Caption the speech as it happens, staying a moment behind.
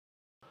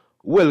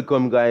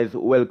Welcome guys,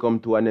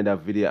 welcome to another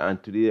video,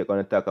 and today we're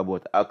going to talk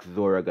about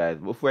Axera guys.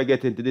 Before I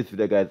get into this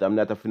video guys, I'm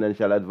not a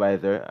financial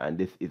advisor and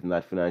this is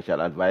not financial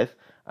advice,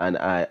 and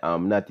I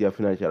am not your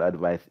financial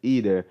advice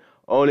either.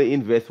 Only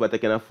invest what I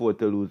can afford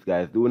to lose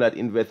guys. Do not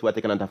invest what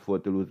I cannot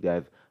afford to lose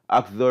guys.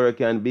 Axera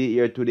can be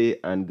here today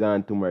and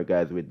gone tomorrow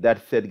guys. With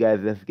that said guys,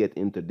 let's get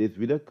into this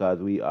video because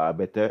we are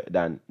better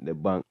than the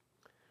bank.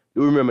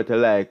 Do remember to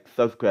like,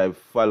 subscribe,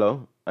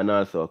 follow, and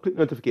also click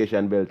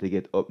notification bell to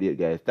get update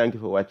guys. Thank you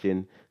for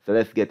watching. So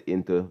let's get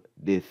into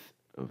this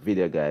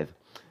video guys.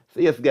 So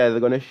yes guys, I'm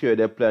gonna show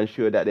the plan,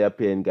 show that they are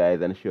paying guys,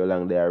 and show how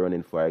long they are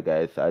running for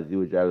guys. So as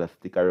usual,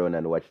 stick around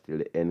and watch till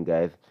the end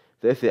guys.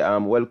 So let's say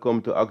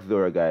welcome to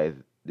Axera guys,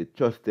 the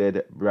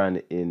trusted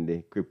brand in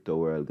the crypto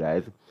world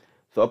guys.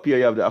 So up here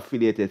you have the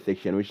affiliated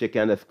section, which you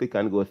can just click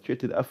and go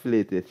straight to the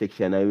affiliated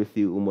section, and you will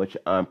see how much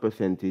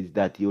percentage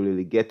that you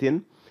really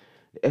getting.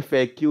 The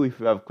FAQ, if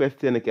you have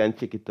question, you can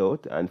check it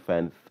out and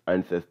find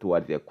answers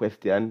towards your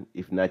question.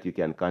 If not, you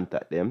can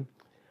contact them.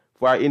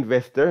 For our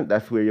investor,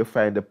 that's where you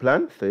find the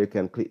plan, so you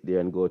can click there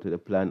and go to the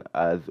plan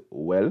as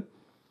well.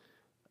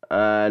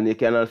 And you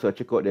can also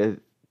check out the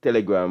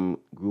Telegram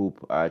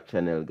group or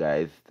channel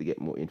guys to get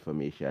more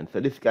information.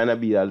 So this gonna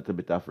be a little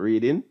bit of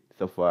reading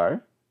so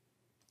far,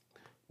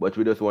 but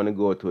we just want to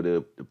go to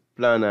the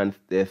plan and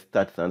the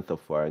stats and so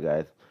far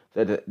guys.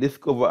 So the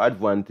discover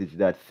advantage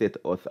that set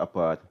us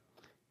apart.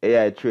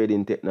 AI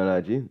trading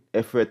technology,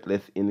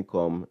 effortless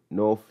income,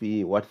 no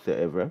fee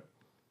whatsoever.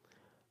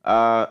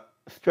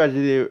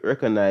 Strategy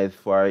recognized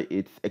for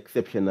its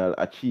exceptional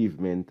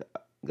achievement,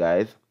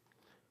 guys.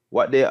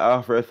 What they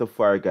offer so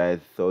far, guys.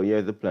 So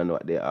here's the plan,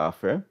 what they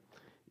offer.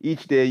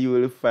 Each day you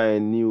will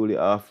find newly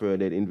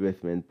offered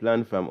investment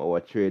plan from our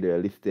trader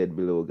listed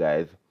below,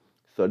 guys.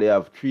 So they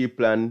have 3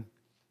 plans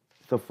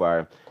so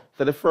far.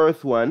 So the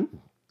first one,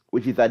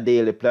 which is a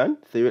daily plan,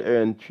 so you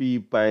earn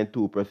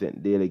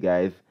 3.2% daily,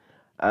 guys.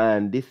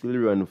 And this will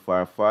run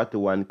for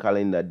 41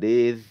 calendar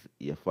days.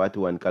 Yeah,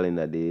 41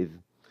 calendar days.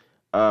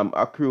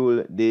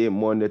 Accrual day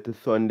Monday to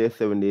Sunday,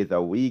 7 days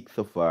a week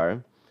so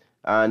far.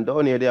 And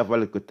down here they have a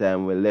little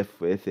time we left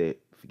for say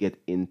to get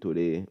into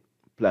the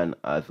plan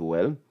as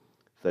well.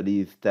 So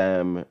these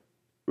time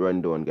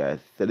run down guys.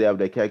 So they have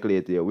the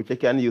calculator here, which you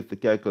can use to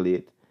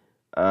calculate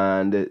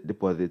and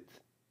deposit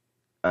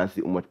and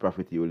see how much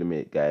profit you will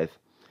make guys.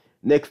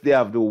 Next they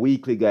have the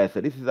weekly guys.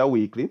 So this is a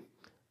weekly.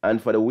 And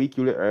for the week,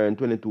 you'll earn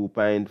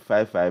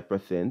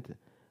 22.55%.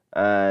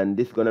 And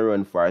this is going to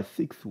run for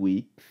 6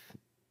 weeks,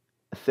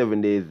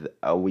 7 days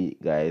a week,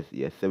 guys.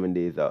 Yes, 7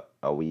 days a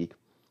week.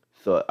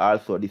 So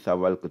also this have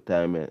a little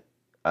time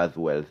as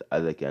well,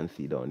 as I can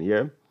see down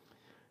here.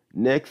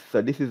 Next,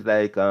 so this is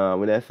like,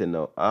 when I say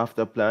now,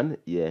 after plan,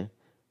 yeah,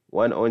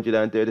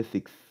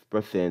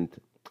 136%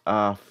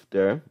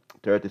 after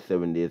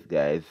 37 days,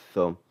 guys.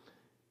 So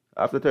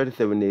after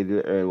 37 days,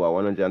 you'll earn, what,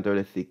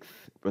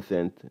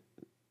 136%.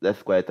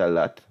 That's quite a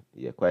lot.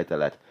 Yeah, quite a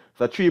lot.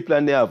 So 3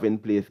 plans they have in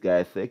place,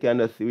 guys. So you can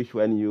just see which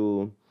one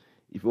you,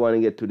 if you want to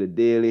get to the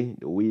daily,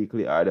 the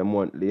weekly, or the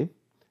monthly,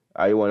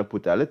 or you want to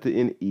put a little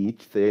in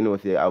each, so you know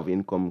so you have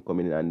income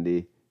coming in on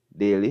the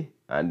daily,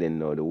 and then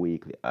now the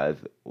weekly as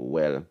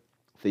well.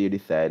 So you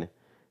decide.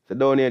 So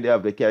down here they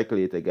have the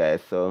calculator,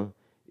 guys. So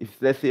if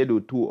let's say you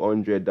do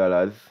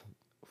 $200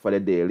 for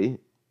the daily,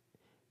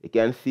 you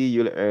can see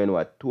you'll earn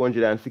what,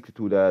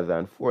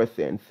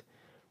 $262.04.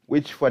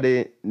 Which for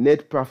the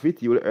net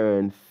profit, you will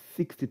earn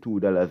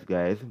 $62,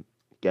 guys. You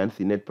can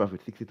see net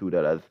profit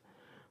 $62.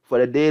 For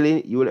the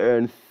daily, you will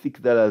earn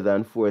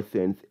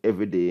 $6.04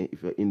 every day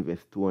if you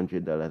invest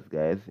 $200,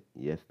 guys.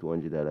 Yes,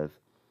 $200.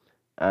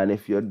 And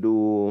if you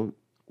do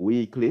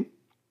weekly,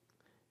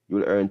 you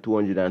will earn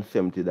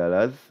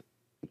 $270.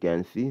 You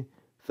can see.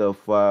 So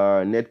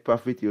for net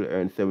profit, you'll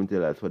earn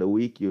 $70. For the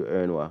week, you'll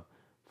earn what?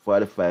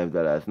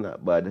 $45.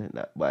 Not bad,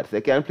 not bad. So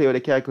you can play with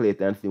the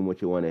calculator and see how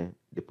much you want to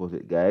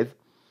deposit, guys.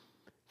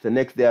 So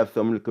next they have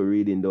some little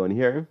reading down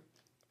here.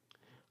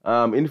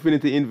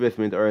 Infinity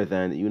Investment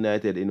Horizon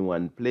united in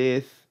one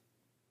place.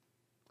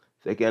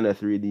 So you can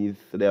just read these.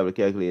 So they have a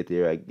calculator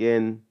here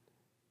again.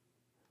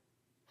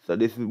 So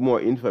this is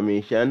more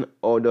information.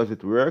 How does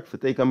it work? So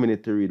take a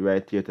minute to read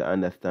right here to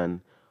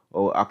understand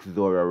how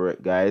Axera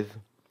work, guys.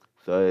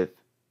 So it's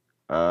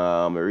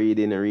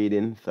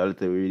reading, so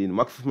little reading.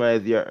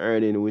 Maximize your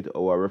earning with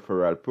our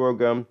referral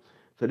program.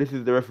 So this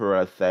is the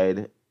referral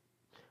side.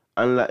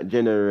 Unlock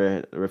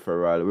general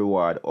referral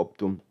reward up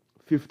to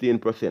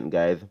 15%,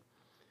 guys.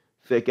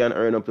 So you can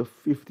earn up to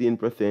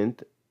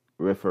 15%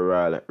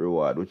 referral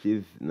reward, which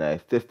is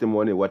nice.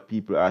 Testimony, what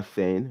people are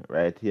saying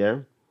right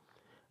here.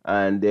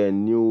 And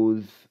then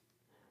news,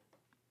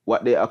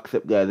 what they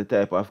accept, guys, the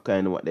type of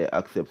kind, what they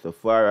accept so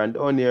far. And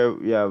on here,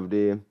 we have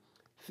the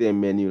same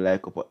menu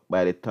like up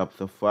by the top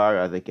so far,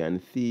 as I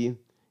can see.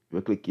 If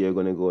you click here, you're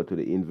going to go to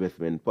the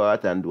investment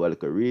part and do a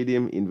little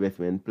redeem,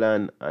 investment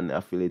plan, and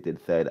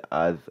affiliated side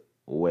as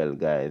well,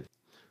 guys.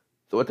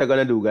 So what I'm going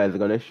to do, guys, I'm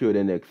going to show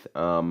the next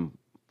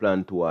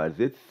plan towards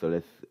it. So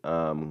let's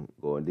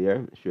go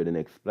there, show the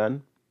next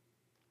plan.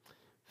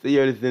 So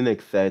here is the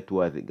next side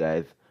towards it,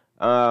 guys.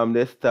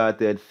 They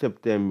started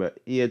September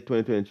 8,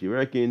 2023,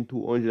 working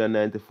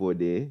 294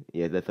 days.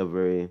 Yeah, that's a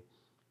very,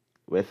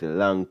 that's a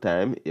long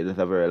time. Yeah, that's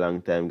a very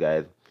long time,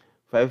 guys.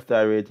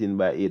 5-star rating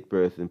by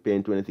 8%,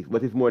 paying 26,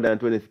 but it's more than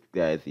 26,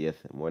 guys. Yes,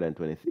 more than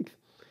 26.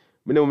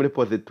 Minimum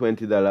deposit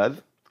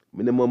 $20.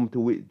 Minimum to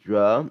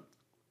withdraw,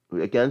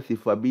 you can see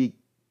for B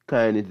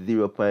kind it's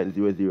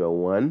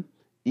 0.001,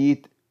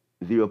 ETH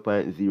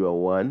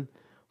 0.01.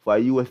 For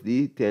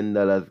USD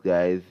 $10,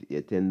 guys.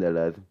 Yeah,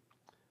 $10.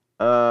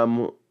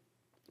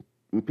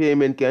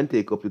 Payment can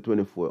take up to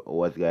 24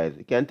 hours, guys.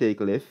 It can take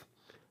less.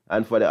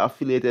 And for the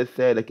affiliated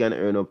side, I can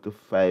earn up to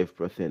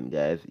 5%,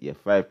 guys. Yeah,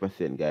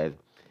 5%, guys.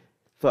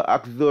 So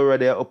Axera,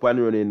 they're up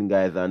and running,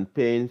 guys, and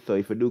paying. So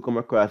if you do come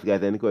across,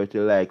 guys, I encourage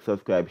you to like,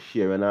 subscribe,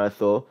 share, and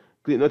also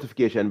click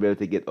notification bell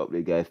to get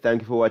updated, guys.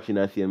 Thank you for watching,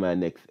 and see you in my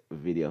next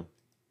video.